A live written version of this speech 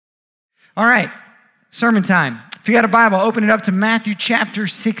All right, sermon time. If you got a Bible, open it up to Matthew chapter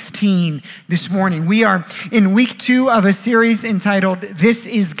 16 this morning. We are in week 2 of a series entitled, This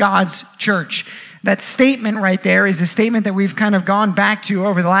is God's Church. That statement right there is a statement that we've kind of gone back to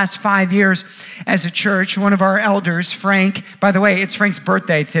over the last 5 years as a church. One of our elders, Frank, by the way, it's Frank's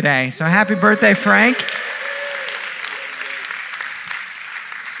birthday today. So happy birthday, Frank.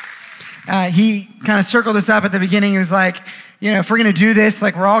 He kind of circled us up at the beginning. He was like, you know, if we're going to do this,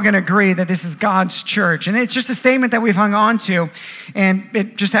 like we're all going to agree that this is God's church. And it's just a statement that we've hung on to. And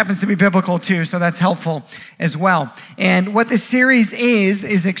it just happens to be biblical too. So that's helpful as well. And what this series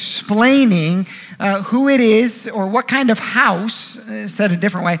is explaining who it is or what kind of house, said a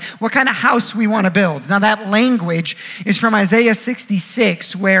different way, what kind of house we want to build. Now that language is from Isaiah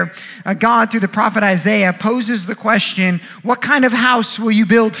 66, where God through the prophet Isaiah poses the question, what kind of house will you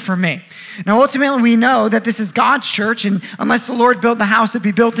build for me? Now, ultimately, we know that this is God's church, and unless the Lord built the house, it'd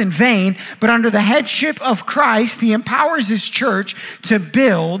be built in vain. But under the headship of Christ, he empowers his church to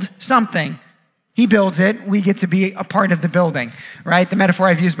build something. He builds it. We get to be a part of the building, right? The metaphor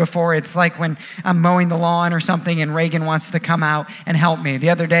I've used before, it's like when I'm mowing the lawn or something and Reagan wants to come out and help me.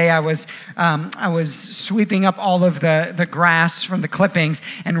 The other day, I was sweeping up all of the grass from the clippings,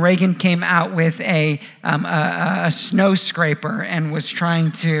 and Reagan came out with a snow scraper and was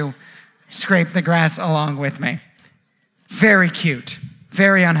trying to scrape the grass along with me. Very cute,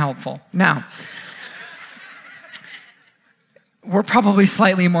 very unhelpful. Now, we're probably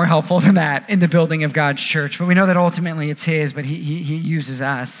slightly more helpful than that in the building of God's church, but we know that ultimately it's his, but he uses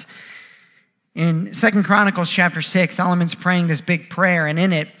us. In 2 Chronicles chapter 6, Solomon's praying this big prayer, and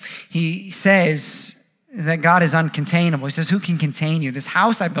in it, he says that God is uncontainable. He says, who can contain you? This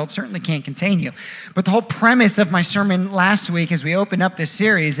house I built certainly can't contain you. But the whole premise of my sermon last week as we opened up this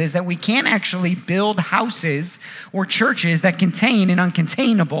series is that we can't actually build houses or churches that contain an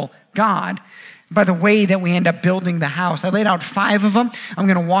uncontainable God by the way that we end up building the house. I laid out 5 of them. I'm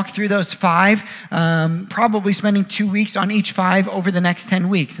going to walk through those 5, probably spending 2 weeks on each 5 over the next 10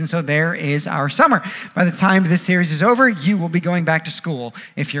 weeks. And so there is our summer. By the time this series is over, you will be going back to school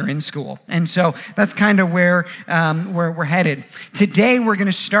if you're in school. And so that's kind of where we're headed. Today, we're going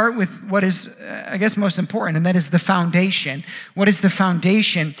to start with what is, I guess, most important, and that is the foundation. What is the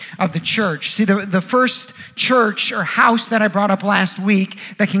foundation of the church? See, the first church or house that I brought up last week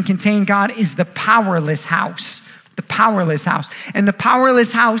that can contain God is the powerless house. The powerless house. And the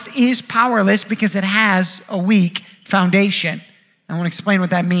powerless house is powerless because it has a weak foundation. I want to explain what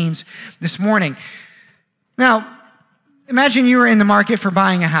that means this morning. Now, imagine you were in the market for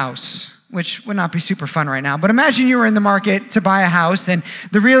buying a house, which would not be super fun right now, but imagine you were in the market to buy a house and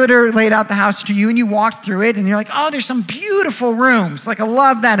the realtor laid out the house to you and you walked through it and you're like, oh, there's some beautiful rooms. Like, I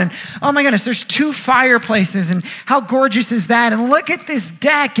love that. And oh my goodness, there's 2 fireplaces and how gorgeous is that? And look at this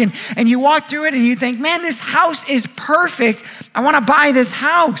deck. And you walk through it and you think, man, this house is perfect. I want to buy this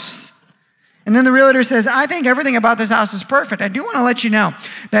house. And then the realtor says, I think everything about this house is perfect. I do want to let you know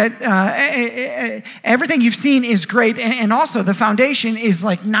that everything you've seen is great. And also the foundation is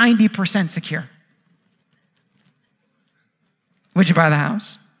like 90% secure. Would you buy the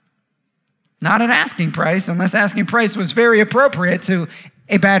house? Not at asking price, unless asking price was very appropriate to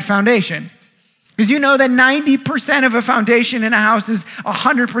a bad foundation. Because you know that 90% of a foundation in a house is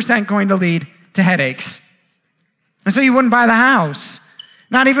 100% going to lead to headaches. And so you wouldn't buy the house.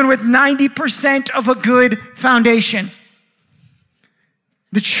 Not even with 90% of a good foundation.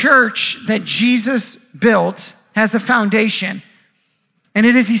 The church that Jesus built has a foundation. And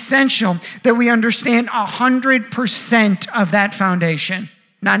it is essential that we understand 100% of that foundation.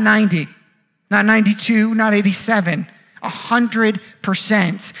 Not 90, not 92, not 87.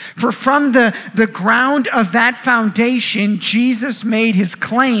 100%. For from the ground of that foundation, Jesus made his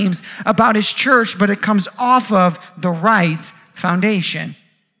claims about his church, but it comes off of the right foundation.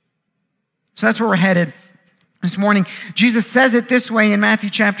 So that's where we're headed this morning. Jesus says it this way in Matthew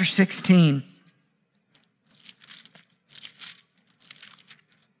chapter 16.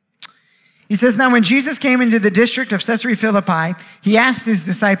 He says, now when Jesus came into the district of Caesarea Philippi, he asked his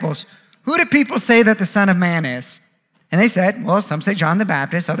disciples, who do people say that the Son of Man is? And they said, well, some say John the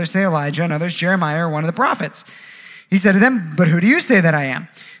Baptist, others say Elijah, and others Jeremiah or one of the prophets. He said to them, but who do you say that I am?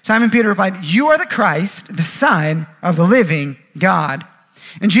 Simon Peter replied, you are the Christ, the Son of the living God.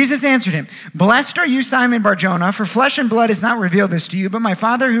 And Jesus answered him, "Blessed are you, Simon Bar-Jonah, for flesh and blood has not revealed this to you, but my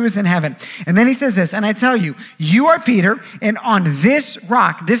Father who is in heaven." And then he says this, "And I tell you, you are Peter, and on this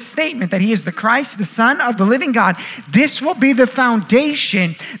rock," this statement that he is the Christ, the Son of the living God, "this will be the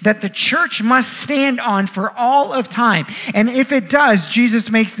foundation that the church must stand on for all of time. And if it does," Jesus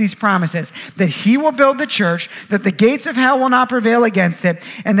makes these promises, "that he will build the church, that the gates of hell will not prevail against it,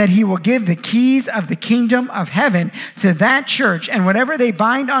 and that he will give the keys of the kingdom of heaven to that church, and whatever they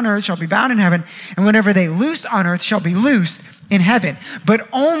bind on earth shall be bound in heaven, and whatever they loose on earth shall be loosed in heaven." But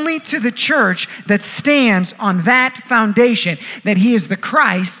only to the church that stands on that foundation, that he is the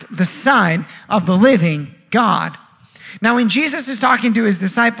Christ, the Son of the living God. Now, when Jesus is talking to his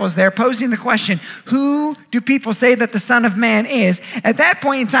disciples, they're posing the question, who do people say that the Son of Man is? At that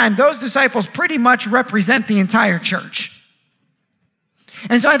point in time, those disciples pretty much represent the entire church.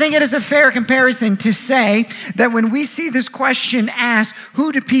 And so I think it is a fair comparison to say that when we see this question asked,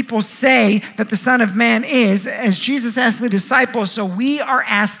 who do people say that the Son of Man is, as Jesus asked the disciples, so we are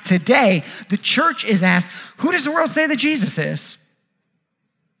asked today, the church is asked, who does the world say that Jesus is?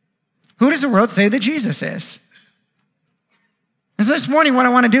 Who does the world say that Jesus is? And so this morning, what I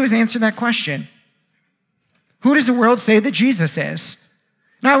want to do is answer that question. Who does the world say that Jesus is?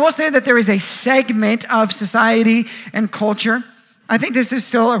 Now, I will say that there is a segment of society and culture, I think this is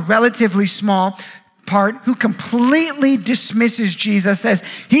still a relatively small part, who completely dismisses Jesus, says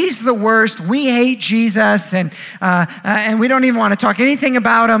he's the worst, we hate Jesus, and we don't even want to talk anything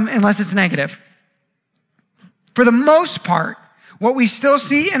about him unless it's negative. For the most part, what we still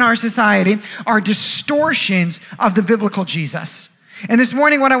see in our society are distortions of the biblical Jesus. And this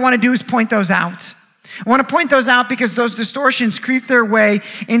morning, what I want to do is point those out. I want to point those out because those distortions creep their way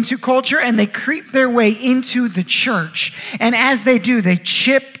into culture and they creep their way into the church. And as they do, they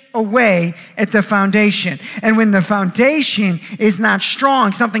chip away at the foundation. And when the foundation is not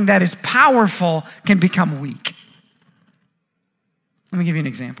strong, something that is powerful can become weak. Let me give you an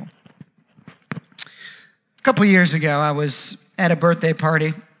example. A couple years ago, I was at a birthday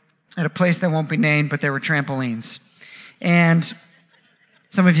party at a place that won't be named, but there were trampolines. And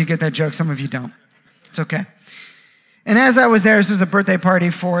some of you get that joke, some of you don't. It's okay. And as I was there, this was a birthday party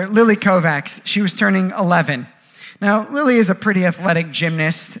for Lily Kovacs. She was turning 11. Now, Lily is a pretty athletic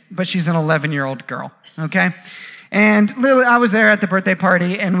gymnast, but she's an 11-year-old girl, okay? And Lily, I was there at the birthday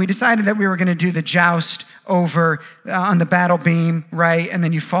party, and we decided that we were going to do the joust over on the battle beam, right? And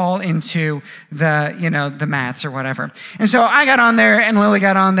then you fall into the mats or whatever. And so I got on there, and Lily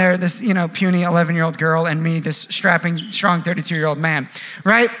got on there, this, puny 11-year-old girl, and me, this strapping, strong 32-year-old man,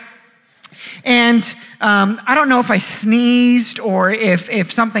 right? And I don't know if I sneezed or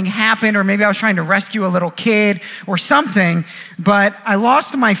if something happened, or maybe I was trying to rescue a little kid or something, but I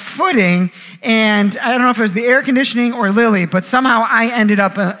lost my footing, and I don't know if it was the air conditioning or Lily, but somehow I ended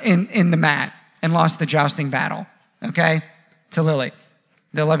up in the mat and lost the jousting battle, okay, to Lily,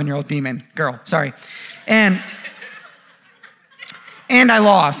 the 11-year-old demon girl, sorry. And I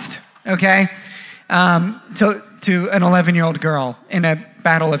lost, okay, to an 11-year-old girl in a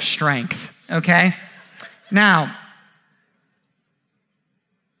battle of strength, okay? Now,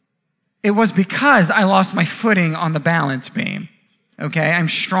 it was because I lost my footing on the balance beam, okay? I'm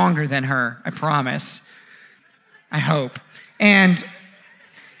stronger than her, I promise. I hope. And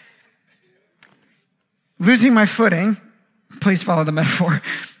losing my footing, please follow the metaphor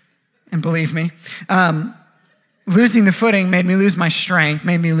and believe me, losing the footing made me lose my strength,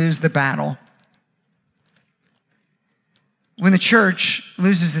 made me lose the battle. When the church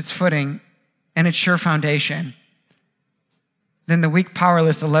loses its footing and its sure foundation, then the weak,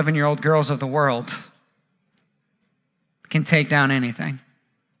 powerless 11-year-old girls of the world can take down anything.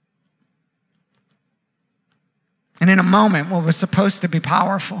 And in a moment, what was supposed to be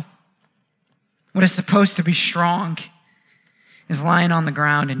powerful, what is supposed to be strong, is lying on the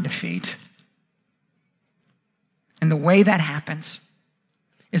ground in defeat. And the way that happens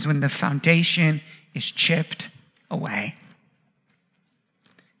is when the foundation is chipped away.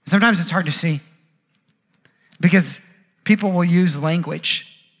 Sometimes it's hard to see because people will use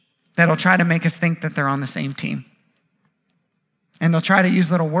language that'll try to make us think that they're on the same team. And they'll try to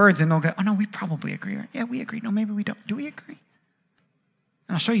use little words and they'll go, oh no, we probably agree. Or, yeah, we agree. No, maybe we don't. Do we agree?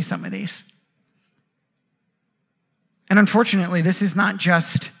 And I'll show you some of these. And unfortunately, this is not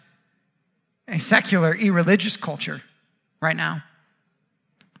just a secular, irreligious culture right now.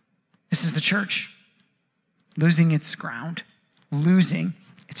 This is the church losing its ground, losing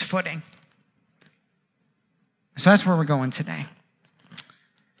its footing. So that's where we're going today.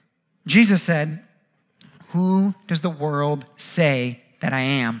 Jesus said, who does the world say that I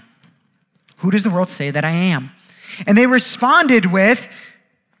am? Who does the world say that I am? And they responded with,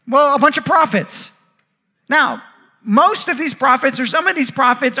 Well, a bunch of prophets. Now, most of these prophets, or some of these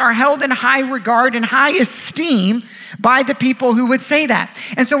prophets, are held in high regard and high esteem by the people who would say that.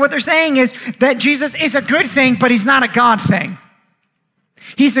 And so what they're saying is that Jesus is a good thing, but he's not a God thing.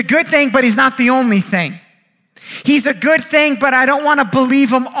 He's a good thing, but he's not the only thing. He's a good thing, but I don't want to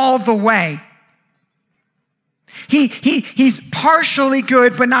believe him all the way. He's partially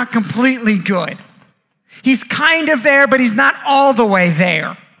good, but not completely good. He's kind of there, but he's not all the way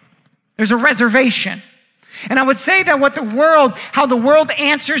there. There's a reservation. And I would say that how the world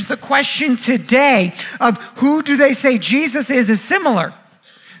answers the question today of who do they say Jesus is similar.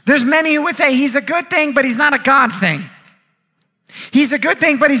 There's many who would say he's a good thing, but he's not a God thing. He's a good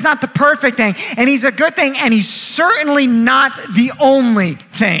thing, but he's not the perfect thing. And he's a good thing, and he's certainly not the only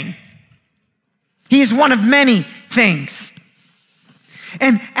thing. He is one of many things.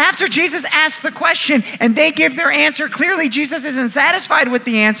 And after Jesus asks the question and they give their answer, clearly Jesus isn't satisfied with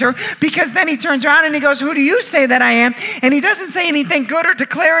the answer, because then he turns around and he goes, who do you say that I am? And he doesn't say anything good or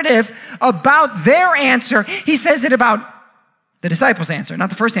declarative about their answer. He says it about the disciples' answer, not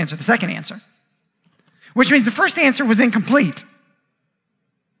the first answer, the second answer. Which means the first answer was incomplete.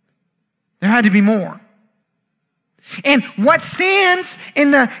 There had to be more. And what stands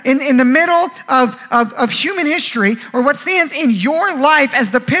in the middle of human history, or what stands in your life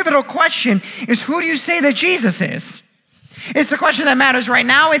as the pivotal question, is who do you say that Jesus is? It's the question that matters right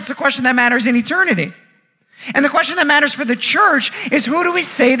now. It's the question that matters in eternity. And the question that matters for the church is, who do we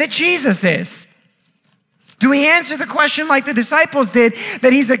say that Jesus is? Do we answer the question like the disciples did,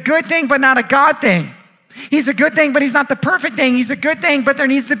 that he's a good thing but not a God thing? He's a good thing, but he's not the perfect thing. He's a good thing, but there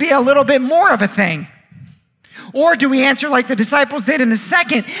needs to be a little bit more of a thing. Or do we answer like the disciples did in the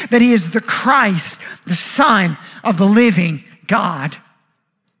second, that he is the Christ, the Son of the living God?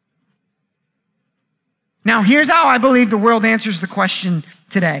 Now, here's how I believe the world answers the question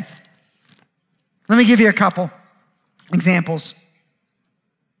today. Let me give you a couple examples.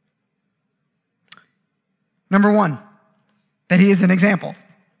 Number one, that he is an example.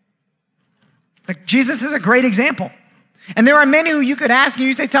 Like, Jesus is a great example. And there are many who you could ask, and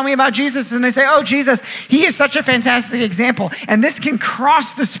you say, tell me about Jesus. And they say, oh, Jesus, he is such a fantastic example. And this can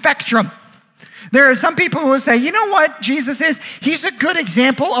cross the spectrum. There are some people who will say, you know what Jesus is? He's a good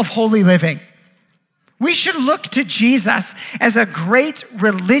example of holy living. We should look to Jesus as a great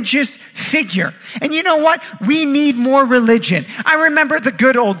religious figure. And you know what? We need more religion. I remember the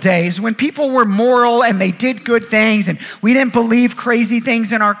good old days when people were moral and they did good things, and we didn't believe crazy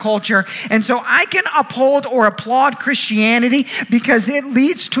things in our culture. And so I can uphold or applaud Christianity because it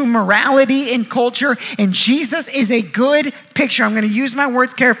leads to morality in culture. And Jesus is a good picture. I'm going to use my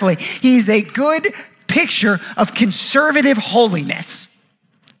words carefully. He's a good picture of conservative holiness.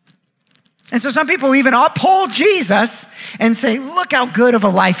 And so some people even uphold Jesus and say, look how good of a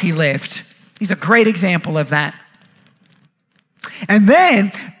life he lived. He's a great example of that. And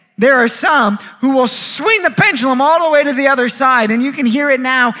then there are some who will swing the pendulum all the way to the other side. And you can hear it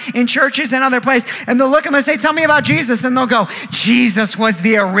now in churches and other places. And they'll look and they'll say, tell me about Jesus. And they'll go, Jesus was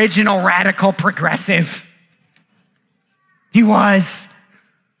the original radical progressive. He was.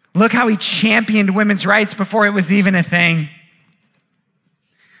 Look how he championed women's rights before it was even a thing.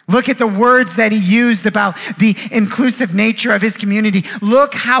 Look at the words that he used about the inclusive nature of his community.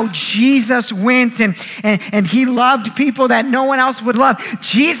 Look how Jesus went and he loved people that no one else would love.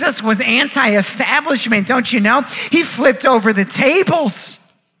 Jesus was anti-establishment, don't you know? He flipped over the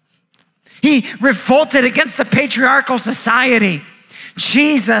tables. He revolted against the patriarchal society.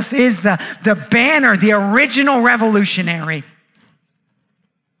 Jesus is the banner, the original revolutionary.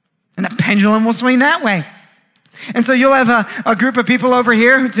 And the pendulum will swing that way. And so you'll have a group of people over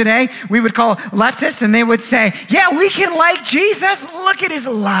here who today we would call leftists, and they would say, yeah, we can like Jesus. Look at his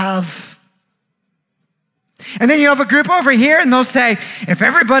love. And then you have a group over here, and they'll say, if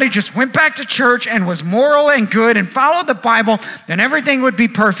everybody just went back to church and was moral and good and followed the Bible, then everything would be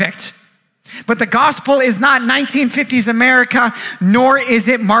perfect. But the gospel is not 1950s America, nor is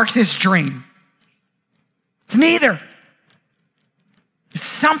it Marx's dream. It's neither. It's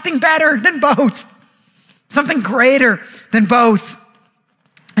something better than both. Something greater than both.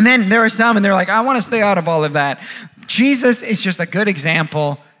 And then there are some, and they're like, I want to stay out of all of that. Jesus is just a good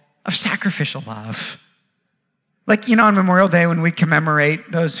example of sacrificial love. Like, you know, on Memorial Day when we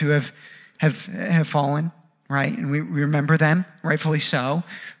commemorate those who have fallen, right? And we remember them, rightfully so,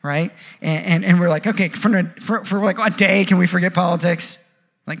 right? And we're like, okay, for like a day, can we forget politics?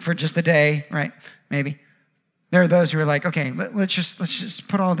 Like for just a day, right? Maybe. There are those who are like, okay, let's just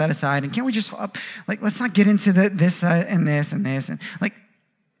put all of that aside, and can't we just let's not get into this and this and this, and like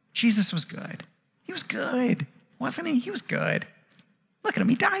Jesus was good. He was good, wasn't he? He was good. Look at him,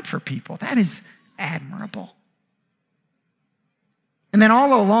 he died for people. That is admirable. And then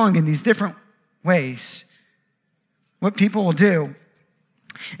all along in these different ways, what people will do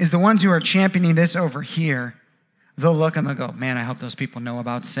is the ones who are championing this over here, they'll look and they'll go, man, I hope those people know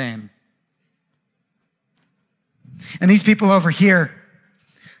about sin. And these people over here,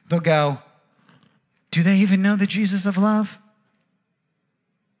 they'll go, do they even know the Jesus of love?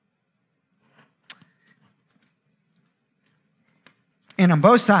 And on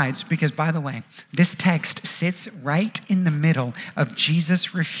both sides, because by the way, this text sits right in the middle of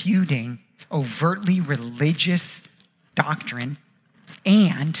Jesus refuting overtly religious doctrine,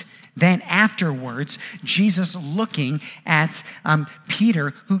 and then afterwards, Jesus looking at Peter,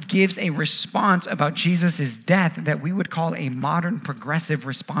 who gives a response about Jesus' death that we would call a modern progressive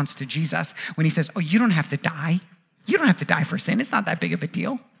response to Jesus, when he says, oh, you don't have to die. You don't have to die for sin. It's not that big of a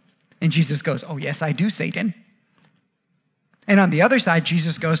deal. And Jesus goes, oh, yes, I do, Satan. And on the other side,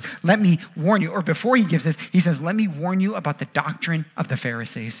 Jesus goes, let me warn you, or before he gives this, he says, let me warn you about the doctrine of the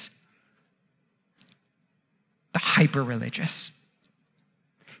Pharisees, the hyper-religious.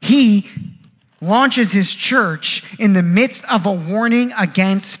 He launches his church in the midst of a warning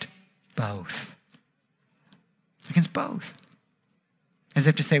against both. Against both. As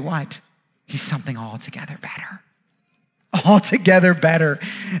if to say what? He's something altogether better. Altogether better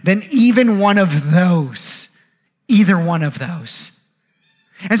than even one of those. Either one of those.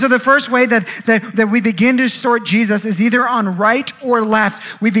 And so the first way that we begin to distort Jesus is either on right or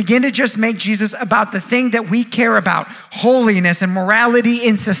left. We begin to just make Jesus about the thing that we care about, holiness and morality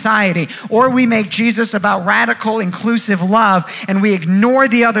in society. Or we make Jesus about radical, inclusive love, and we ignore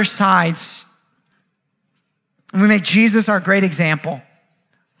the other sides. And we make Jesus our great example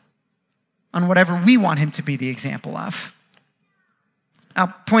on whatever we want him to be the example of.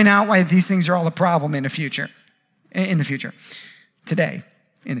 I'll point out why these things are all a problem in the future. Today.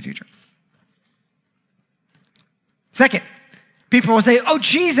 In the future. Second, people will say, oh,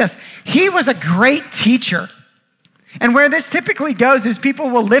 Jesus, he was a great teacher. And where this typically goes is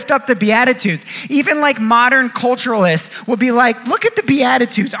people will lift up the Beatitudes. Even like modern culturalists will be like, look at the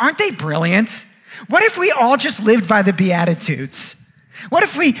Beatitudes. Aren't they brilliant? What if we all just lived by the Beatitudes? What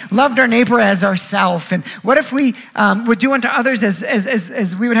if we loved our neighbor as ourselves? And what if we would do unto others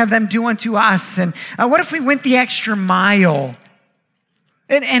as we would have them do unto us? And what if we went the extra mile?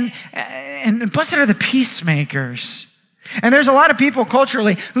 And blessed are the peacemakers. And there's a lot of people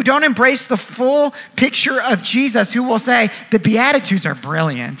culturally who don't embrace the full picture of Jesus, who will say, the Beatitudes are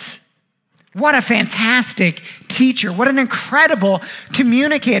brilliant. What a fantastic teacher. What an incredible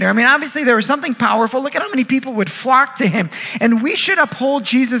communicator. I mean, obviously there was something powerful. Look at how many people would flock to him. And we should uphold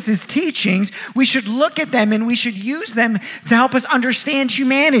Jesus' teachings. We should look at them and we should use them to help us understand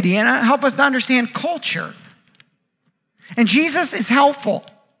humanity and help us to understand culture. And Jesus is helpful.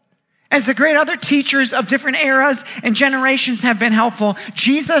 As the great other teachers of different eras and generations have been helpful,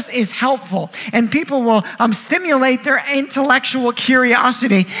 Jesus is helpful. And people will stimulate their intellectual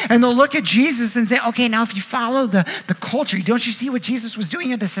curiosity, and they'll look at Jesus and say, okay, now if you follow the culture, don't you see what Jesus was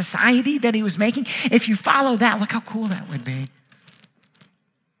doing in the society that he was making? If you follow that, look how cool that would be.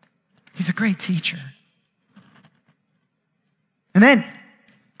 He's a great teacher. And then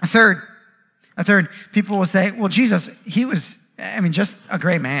a third, people will say, well, Jesus, he was, just a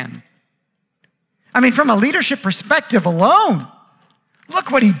great man. From a leadership perspective alone,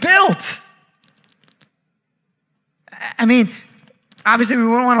 look what he built. Obviously we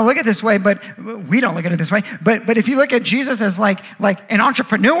wouldn't want to look at it this way, but we don't look at it this way. But if you look at Jesus as like an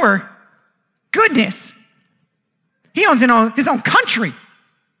entrepreneur, goodness, he owns his own country.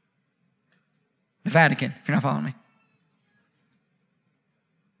 The Vatican, if you're not following me.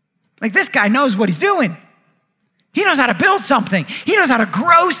 Like, this guy knows what he's doing. He knows how to build something. He knows how to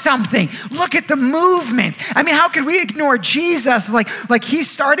grow something. Look at the movement. How could we ignore Jesus? Like he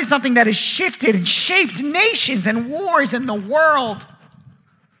started something that has shifted and shaped nations and wars in the world.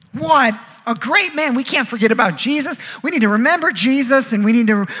 What a great man. We can't forget about Jesus. We need to remember Jesus, and we need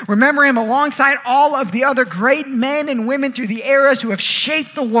to remember him alongside all of the other great men and women through the eras who have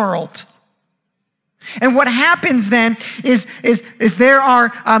shaped the world. And what happens then is there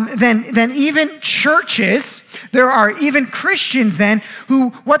are then even churches, there are even Christians then who,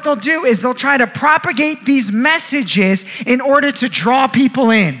 what they'll do is they'll try to propagate these messages in order to draw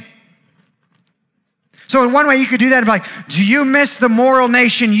people in. So in one way you could do that, like, do you miss the moral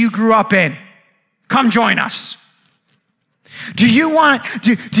nation you grew up in? Come join us. Do you want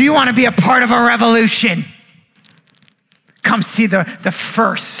to be a part of a revolution? Come see the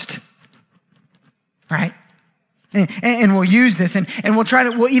first. Right? And we'll use this and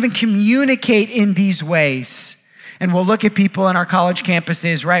we'll even communicate in these ways. And we'll look at people in our college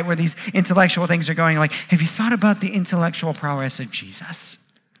campuses, right, where these intellectual things are going, like, have you thought about the intellectual prowess of Jesus?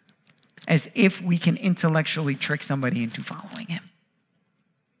 As if we can intellectually trick somebody into following him.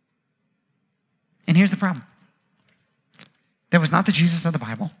 And here's the problem. That was not the Jesus of the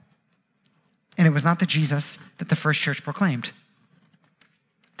Bible. And it was not the Jesus that the first church proclaimed.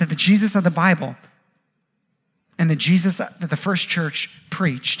 That the Jesus of the Bible and the Jesus that the first church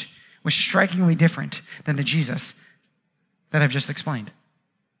preached was strikingly different than the Jesus that I've just explained.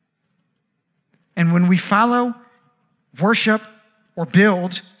 And when we follow, worship, or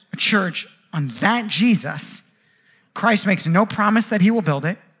build a church on that Jesus, Christ makes no promise that he will build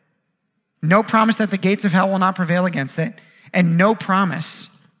it, no promise that the gates of hell will not prevail against it, and no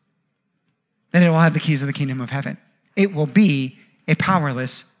promise that it will have the keys of the kingdom of heaven. It will be a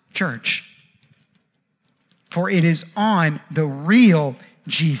powerless church. For it is on the real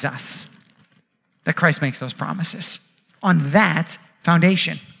Jesus that Christ makes those promises. On that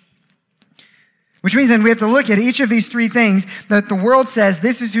foundation. Which means then we have to look at each of these three things that the world says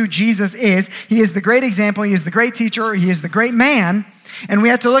this is who Jesus is. He is the great example. He is the great teacher. He is the great man. And we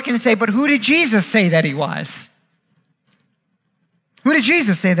have to look and say, but who did Jesus say that he was? Who did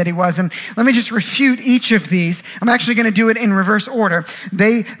Jesus say that he was? And let me just refute each of these. I'm actually going to do it in reverse order.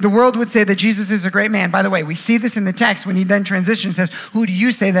 The world would say that Jesus is a great man. By the way, we see this in the text when he then transitions and says, who do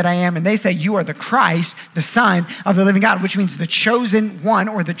you say that I am? And they say, you are the Christ, the Son of the living God, which means the chosen one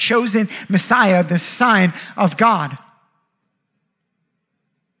or the chosen Messiah, the Son of God.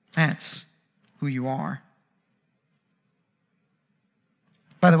 That's who you are.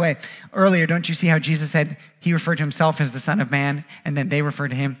 By the way, earlier, don't you see how Jesus said he referred to himself as the Son of Man, and then they refer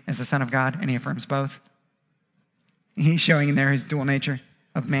to him as the Son of God, and he affirms both? He's showing in there his dual nature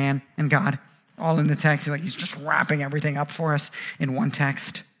of man and God, all in the text. He's just wrapping everything up for us in one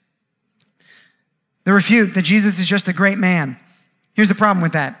text. The refute that Jesus is just a great man. Here's the problem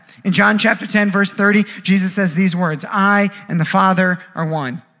with that. In John chapter 10, verse 30, Jesus says these words, I and the Father are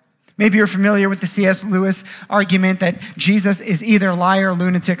one. Maybe you're familiar with the C.S. Lewis argument that Jesus is either liar,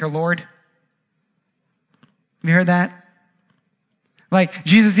 lunatic, or Lord. Have you heard that? Like,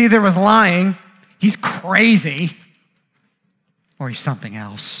 Jesus either was lying, he's crazy, or he's something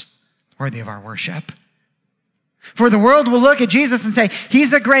else worthy of our worship. For the world will look at Jesus and say,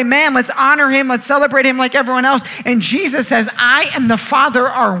 he's a great man, let's honor him, let's celebrate him like everyone else. And Jesus says, I and the Father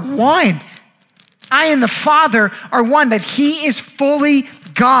are one. I and the Father are one, that he is fully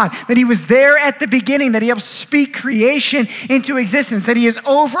God, that he was there at the beginning, that he helps speak creation into existence, that he is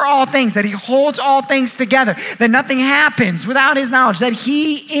over all things, that he holds all things together, that nothing happens without his knowledge, that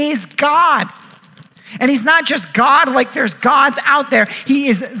he is God. And he's not just God like there's gods out there. He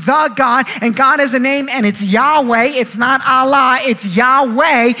is the God, and God has a name, and it's Yahweh. It's not Allah, it's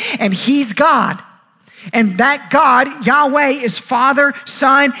Yahweh, and he's God. And that God, Yahweh, is Father,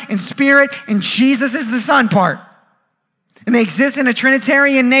 Son, and Spirit, and Jesus is the Son part. And they exist in a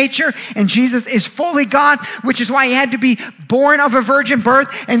Trinitarian nature, and Jesus is fully God, which is why he had to be born of a virgin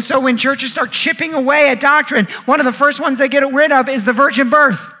birth. And so when churches start chipping away at doctrine, one of the first ones they get rid of is the virgin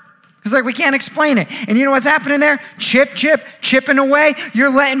birth. It's like, we can't explain it. And you know what's happening there? Chipping away.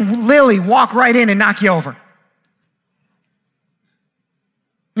 You're letting Lily walk right in and knock you over.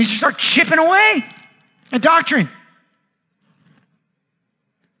 You should start chipping away at doctrine.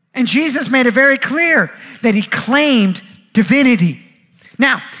 And Jesus made it very clear that he claimed divinity.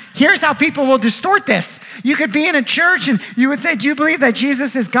 Now, here's how people will distort this. You could be in a church and you would say, do you believe that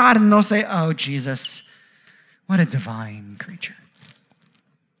Jesus is God? And they'll say, oh, Jesus, what a divine creature.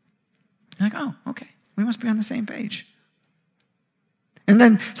 You're like, oh, okay, we must be on the same page. And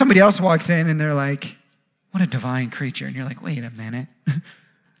then somebody else walks in and they're like, what a divine creature. And you're like, wait a minute.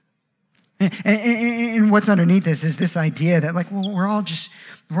 And what's underneath this is this idea that, like, well, we're all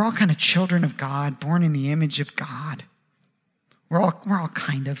kind of children of God, born in the image of God. We're all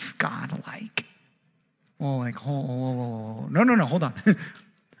kind of God-like. Well, like, no, hold on. I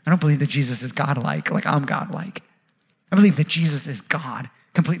don't believe that Jesus is God-like, like I'm God-like. I believe that Jesus is God,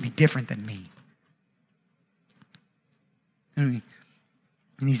 completely different than me. And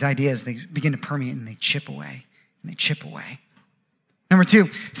these ideas, they begin to permeate and they chip away, Number two,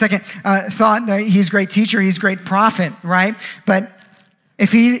 second thought, he's a great teacher, he's a great prophet, right? But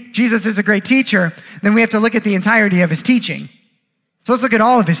if Jesus is a great teacher, then we have to look at the entirety of his teaching. So let's look at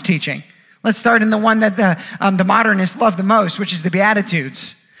all of his teaching. Let's start in the one that the modernists love the most, which is the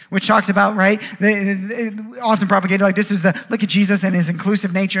Beatitudes, which talks about, right, often propagated like this is look at Jesus and his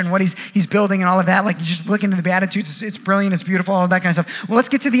inclusive nature and what he's building and all of that. Like, you just look into the Beatitudes, it's brilliant, it's beautiful, all that kind of stuff. Well, let's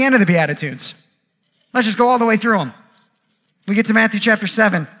get to the end of the Beatitudes. Let's just go all the way through them. We get to Matthew chapter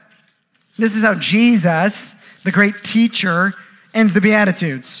 7. This is how Jesus the great teacher, ends the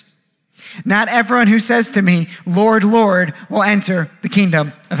Beatitudes. Not everyone who says to me, Lord, Lord, will enter the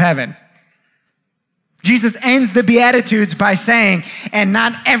kingdom of heaven. Jesus ends the Beatitudes by saying, and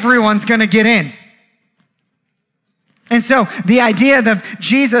not everyone's going to get in. And so the idea of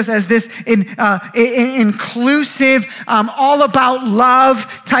Jesus as this inclusive, all about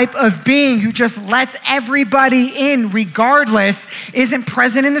love type of being who just lets everybody in regardless isn't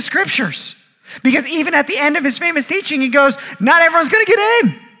present in the scriptures. Because even at the end of his famous teaching, he goes, not everyone's going to get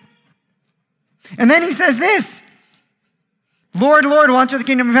in. And then he says this, Lord, Lord, will enter the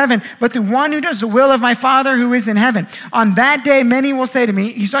kingdom of heaven, but the one who does the will of my Father who is in heaven. On that day, many will say to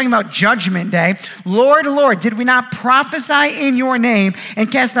me, he's talking about judgment day, Lord, Lord, did we not prophesy in your name and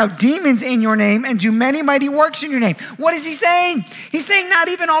cast out demons in your name and do many mighty works in your name? What is he saying? He's saying not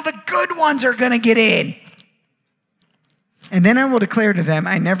even all the good ones are going to get in. And then I will declare to them,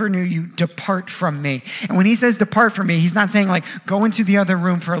 I never knew you, depart from me. And when he says depart from me, he's not saying like, go into the other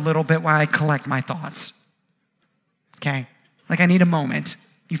room for a little bit while I collect my thoughts. Okay? Like I need a moment.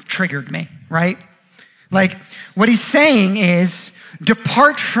 You've triggered me, right? Like what he's saying is,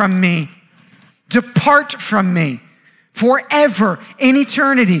 depart from me. Depart from me forever in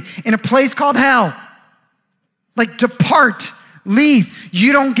eternity in a place called hell. Like depart, leave.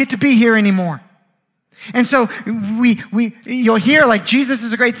 You don't get to be here anymore. And so you'll hear like Jesus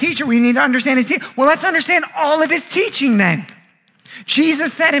is a great teacher. We need to understand his teaching. Well, let's understand all of his teaching then.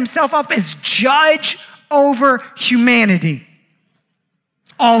 Jesus set himself up as judge over humanity.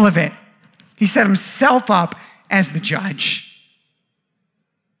 All of it. He set himself up as the judge.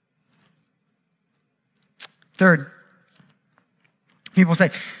 Third, people say,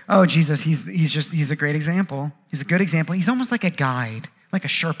 oh, Jesus, he's a great example. He's a good example. He's almost like a guide, like a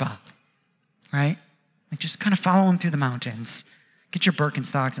Sherpa, right? Like just kind of follow him through the mountains. Get your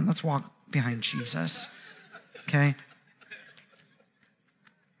Birkenstocks and let's walk behind Jesus, okay?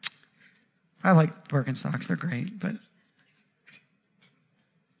 I like Birkenstocks, they're great, but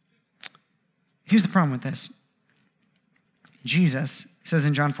here's the problem with this. Jesus says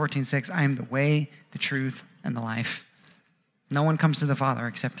in John 14:6, I am the way, the truth, and the life. No one comes to the Father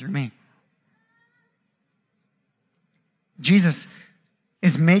except through me. Jesus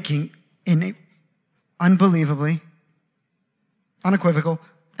is making an unbelievably, unequivocal,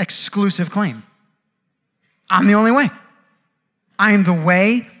 exclusive claim. I'm the only way. I am the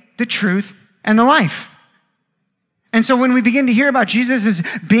way, the truth, and the life. And so when we begin to hear about Jesus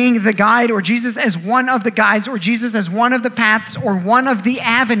as being the guide, or Jesus as one of the guides, or Jesus as one of the paths, or one of the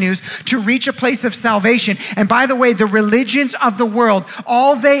avenues to reach a place of salvation. And by the way, the religions of the world,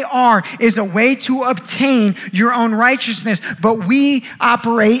 all they are is a way to obtain your own righteousness. But we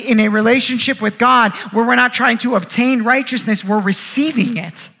operate in a relationship with God where we're not trying to obtain righteousness, we're receiving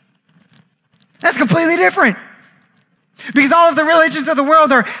it. That's completely different. Because all of the religions of the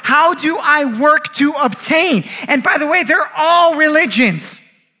world are, how do I work to obtain? And by the way, they're all religions.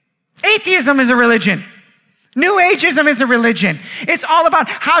 Atheism is a religion. New Ageism is a religion. It's all about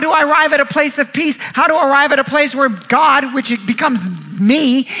how do I arrive at a place of peace? How do I arrive at a place where God, which becomes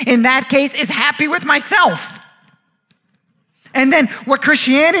me in that case, is happy with myself? And then what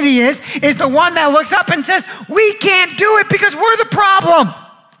Christianity is the one that looks up and says, we can't do it because we're the problem.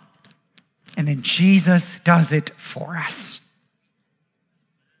 And then Jesus does it for us.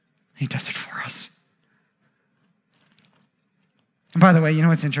 He does it for us. And by the way, you know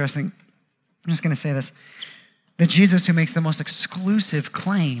what's interesting? I'm just going to say this. The Jesus who makes the most exclusive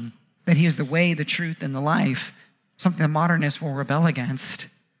claim that he is the way, the truth, and the life, something that modernists will rebel against.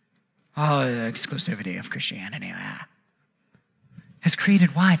 Oh, the exclusivity of Christianity. Has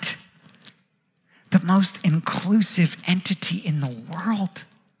created what? The most inclusive entity in the world.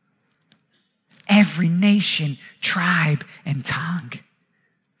 Every nation, tribe, and tongue.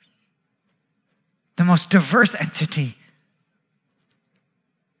 The most diverse entity.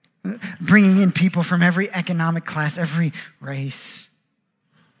 Bringing in people from every economic class, every race.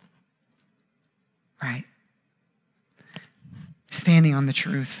 Right? Standing on the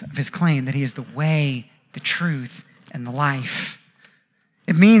truth of his claim that he is the way, the truth, and the life.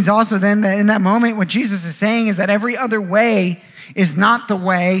 It means also then that in that moment what Jesus is saying is that every other way is not the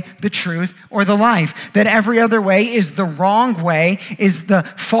way, the truth, or the life. That every other way is the wrong way, is the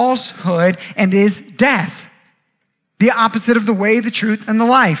falsehood, and is death. The opposite of the way, the truth, and the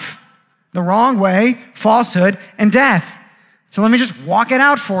life. The wrong way, falsehood, and death. So let me just walk it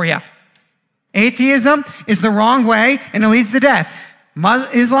out for you. Atheism is the wrong way, and it leads to death.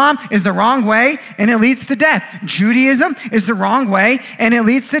 Islam is the wrong way and it leads to death. Judaism is the wrong way and it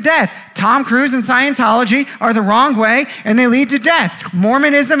leads to death. Tom Cruise and Scientology are the wrong way and they lead to death.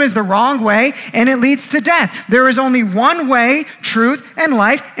 Mormonism is the wrong way and it leads to death. There is only one way, truth, and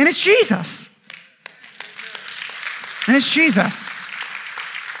life, and it's Jesus. And it's Jesus.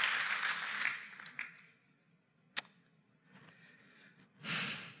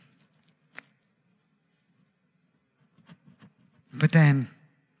 But then,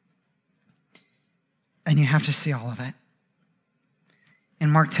 and you have to see all of it. In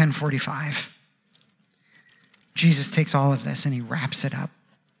Mark 10:45, Jesus takes all of this and he wraps it up.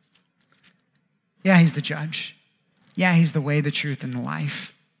 Yeah, he's the judge. Yeah, he's the way, the truth, and the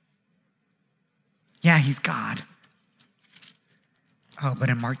life. Yeah, he's God. Oh, but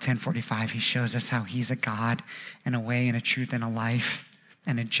in Mark 10:45, he shows us how he's a God and a way and a truth and a life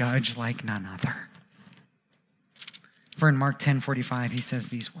and a judge like none other. For in Mark 10:45, he says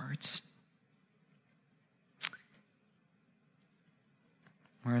these words.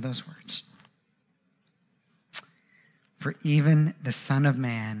 Where are those words? For even the Son of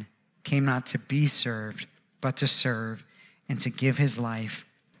Man came not to be served, but to serve and to give his life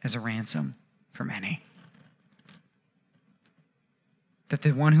as a ransom for many. That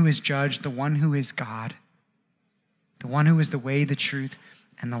the one who is judged, the one who is God, the one who is the way, the truth,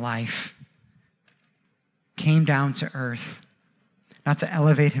 and the life, came down to earth, not to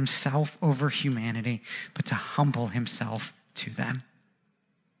elevate himself over humanity, but to humble himself to them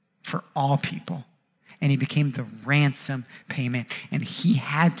for all people. And he became the ransom payment. And he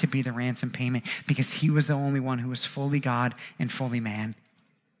had to be the ransom payment because he was the only one who was fully God and fully man.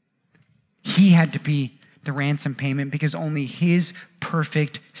 He had to be the ransom payment because only his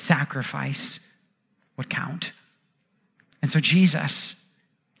perfect sacrifice would count. And so Jesus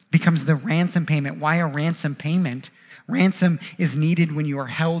becomes the ransom payment. Why a ransom payment? Ransom is needed when you are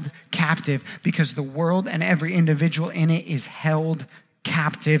held captive because the world and every individual in it is held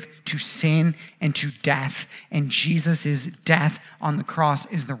captive to sin and to death. And Jesus' death on the cross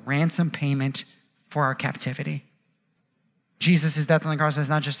is the ransom payment for our captivity. Jesus' death on the cross is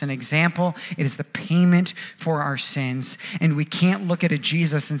not just an example, it is the payment for our sins. And we can't look at a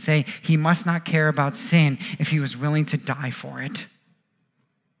Jesus and say he must not care about sin if he was willing to die for it.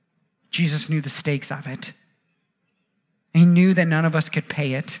 Jesus knew the stakes of it. He knew that none of us could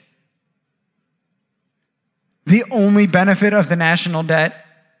pay it. The only benefit of the national debt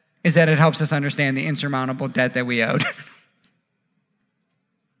is that it helps us understand the insurmountable debt that we owed.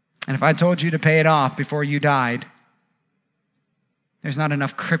 And if I told you to pay it off before you died, there's not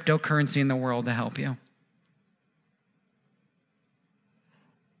enough cryptocurrency in the world to help you.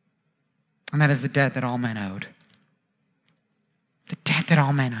 And that is the debt that all men owed. The debt that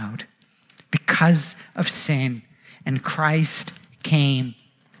all men owed. Because of sin, and Christ came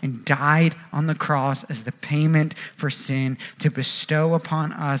and died on the cross as the payment for sin to bestow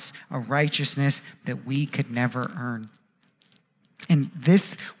upon us a righteousness that we could never earn. And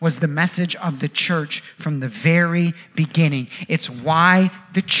this was the message of the church from the very beginning. It's why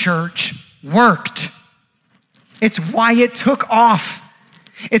the church worked. It's why it took off.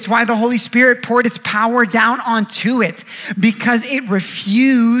 It's why the Holy Spirit poured its power down onto it, because it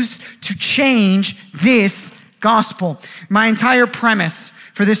refused to change this gospel. My entire premise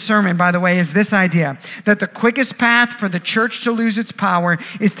for this sermon, by the way, is this idea that the quickest path for the church to lose its power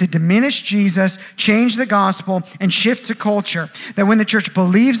is to diminish Jesus, change the gospel, and shift to culture. That when the church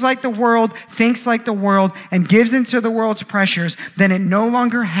believes like the world, thinks like the world, and gives into the world's pressures, then it no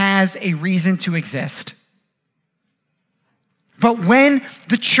longer has a reason to exist. But when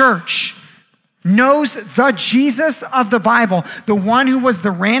the church knows the Jesus of the Bible, the one who was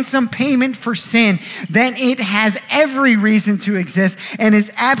the ransom payment for sin, then it has every reason to exist and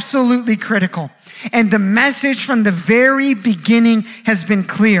is absolutely critical. And the message from the very beginning has been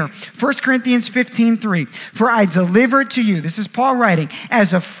clear. 1 Corinthians 15:3, for I delivered to you, this is Paul writing,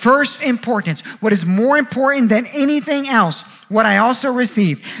 as of first importance, what is more important than anything else, what I also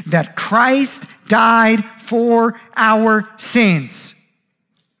received, that Christ died for our sins.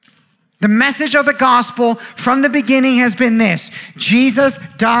 The message of the gospel from the beginning has been this: Jesus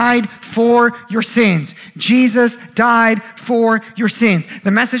died for your sins. Jesus died for your sins.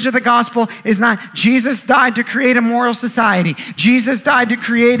 The message of the gospel is not Jesus died to create a moral society. Jesus died to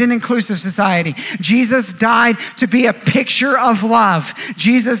create an inclusive society. Jesus died to be a picture of love.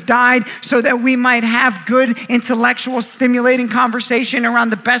 Jesus died so that we might have good intellectual stimulating conversation around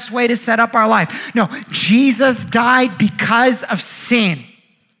the best way to set up our life. No, Jesus died because of sin.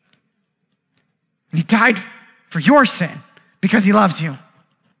 He died for your sin because he loves you.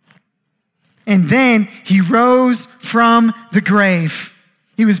 And then he rose from the grave.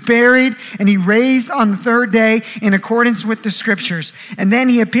 He was buried and he raised on the third day in accordance with the scriptures. And then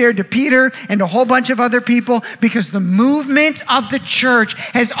he appeared to Peter and a whole bunch of other people because the movement of the church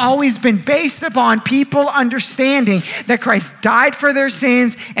has always been based upon people understanding that Christ died for their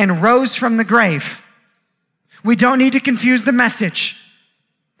sins and rose from the grave. We don't need to confuse the message.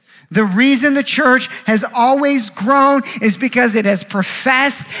 The reason the church has always grown is because it has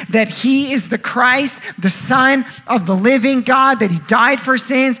professed that he is the Christ, the Son of the living God, that he died for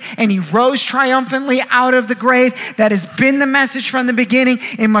sins and he rose triumphantly out of the grave. That has been the message from the beginning.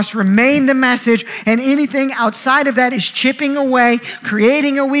 It must remain the message, and anything outside of that is chipping away,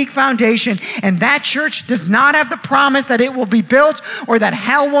 creating a weak foundation, and that church does not have the promise that it will be built or that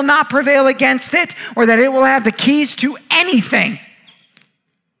hell will not prevail against it or that it will have the keys to anything.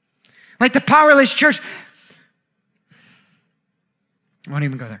 Like the powerless church. I won't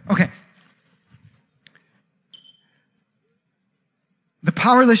even go there. Okay. The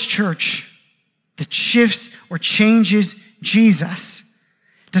powerless church that shifts or changes Jesus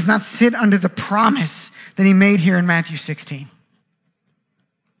does not sit under the promise that he made here in Matthew 16.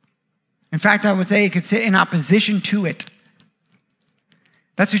 In fact, I would say it could sit in opposition to it.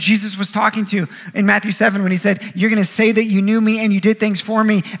 That's who Jesus was talking to in Matthew 7 when he said, you're going to say that you knew me and you did things for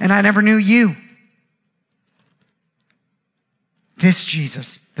me and I never knew you. This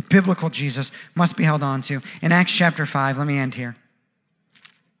Jesus, the biblical Jesus, must be held on to. In Acts chapter 5, let me end here.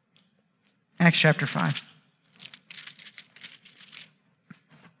 Acts chapter 5.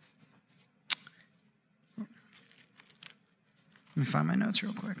 Let me find my notes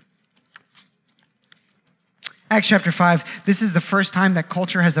real quick. Acts chapter 5, this is the first time that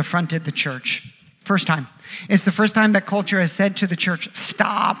culture has affronted the church. First time. It's the first time that culture has said to the church,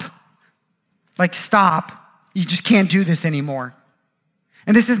 stop. Like, stop. You just can't do this anymore.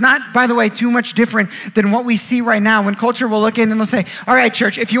 And this is not, by the way, too much different than what we see right now when culture will look in and they'll say, all right,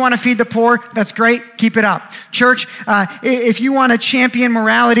 church, if you want to feed the poor, that's great, keep it up. Church, if you want to champion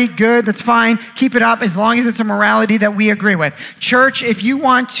morality, good, that's fine, keep it up as long as it's a morality that we agree with. Church, if you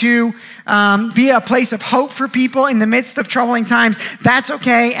want to be a place of hope for people in the midst of troubling times, that's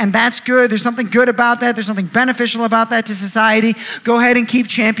okay and that's good. There's something good about that. There's something beneficial about that to society. Go ahead and keep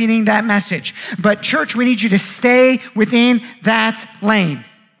championing that message. But church, we need you to stay within that lane.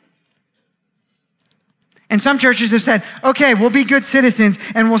 And some churches have said, okay, we'll be good citizens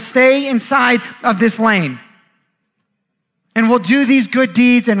and we'll stay inside of this lane. And we'll do these good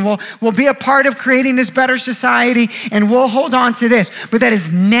deeds and we'll be a part of creating this better society and we'll hold on to this. But that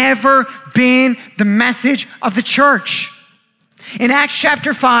has never been the message of the church. In Acts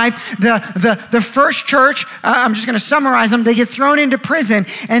chapter 5, the first church, I'm just going to summarize them, they get thrown into prison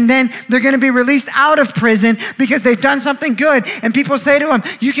and then they're going to be released out of prison because they've done something good. And people say to them,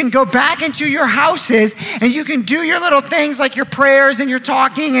 you can go back into your houses and you can do your little things like your prayers and your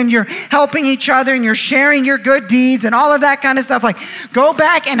talking and you're helping each other and you're sharing your good deeds and all of that kind of stuff. Like, go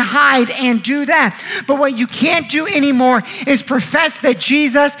back and hide and do that. But what you can't do anymore is profess that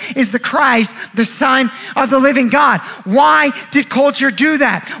Jesus is the Christ, the Son of the living God. Why did culture do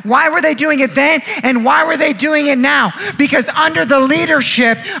that? Why were they doing it then and why were they doing it now? Because under the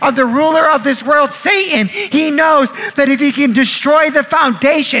leadership of the ruler of this world, Satan, he knows that if he can destroy the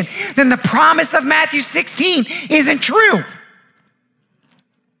foundation, then the promise of Matthew 16 isn't true.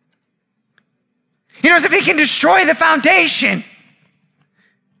 He knows if he can destroy the foundation,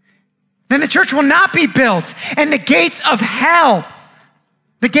 then the church will not be built. And the gates of hell,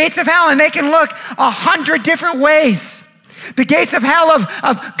 and they can look 100 different ways. The gates of hell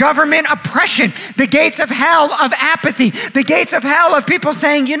of government oppression, the gates of hell of apathy, the gates of hell of people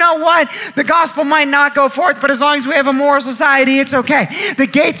saying, you know what, the gospel might not go forth, but as long as we have a moral society, it's okay. The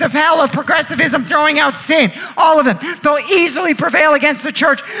gates of hell of progressivism throwing out sin, all of them, they'll easily prevail against the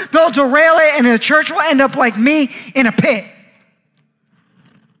church. They'll derail it and the church will end up like me in a pit.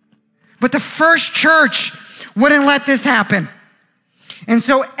 But the first church wouldn't let this happen. And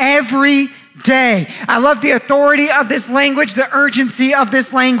so every day, I love the authority of this language, the urgency of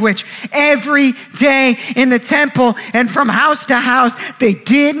this language. Every day in the temple and from house to house, they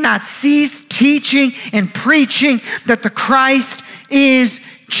did not cease teaching and preaching that the Christ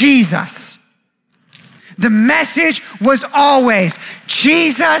is Jesus. The message was always,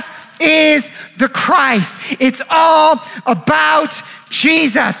 Jesus is the Christ. It's all about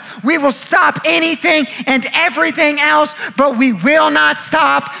Jesus. We will stop anything and everything else, but we will not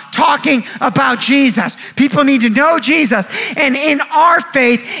stop talking about Jesus. People need to know Jesus. And in our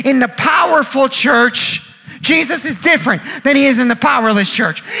faith, in the powerful church, Jesus is different than he is in the powerless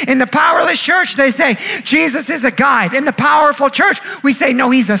church. In the powerless church, they say, Jesus is a guide. In the powerful church, we say, no,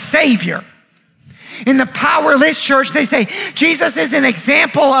 he's a savior. In the powerless church, they say, Jesus is an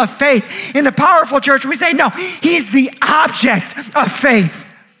example of faith. In the powerful church, we say, no, he's the object of faith.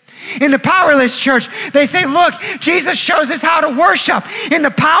 In the powerless church, they say, look, Jesus shows us how to worship. In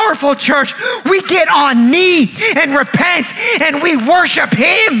the powerful church, we get on knee and repent and we worship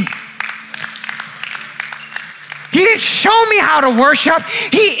him. He didn't show me how to worship.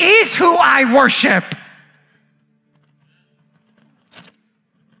 He is who I worship.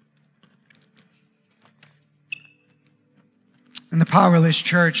 In the powerless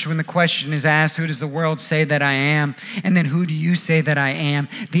church, when the question is asked, who does the world say that I am? And then who do you say that I am?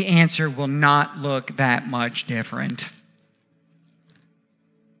 The answer will not look that much different.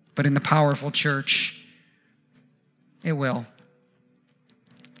 But in the powerful church, it will.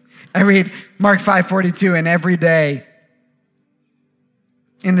 I read Mark 5:42, and every day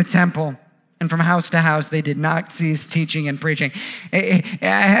in the temple and from house to house, they did not cease teaching and preaching.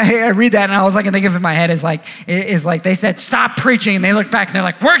 I read that and I was like, I think of it in my head is like they said, stop preaching. And they look back and they're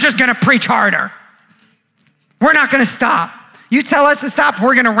like, we're just going to preach harder. We're not going to stop. You tell us to stop,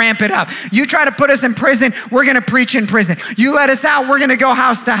 we're going to ramp it up. You try to put us in prison, we're going to preach in prison. You let us out, we're going to go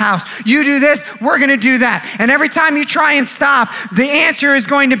house to house. You do this, we're going to do that. And every time you try and stop, the answer is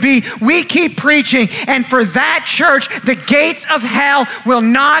going to be, we keep preaching. And for that church, the gates of hell will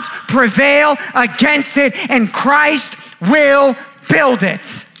not prevail against it, and Christ will build it.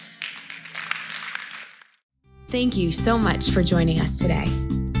 Thank you so much for joining us today.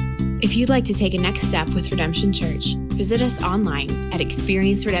 If you'd like to take a next step with Redemption Church, visit us online at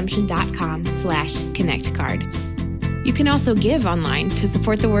experienceredemption.com/connectcard. You can also give online to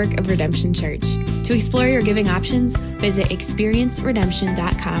support the work of Redemption Church. To explore your giving options, visit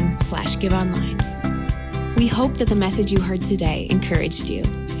experienceredemption.com/giveonline. We hope that the message you heard today encouraged you.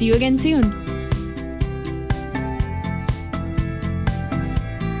 See you again soon.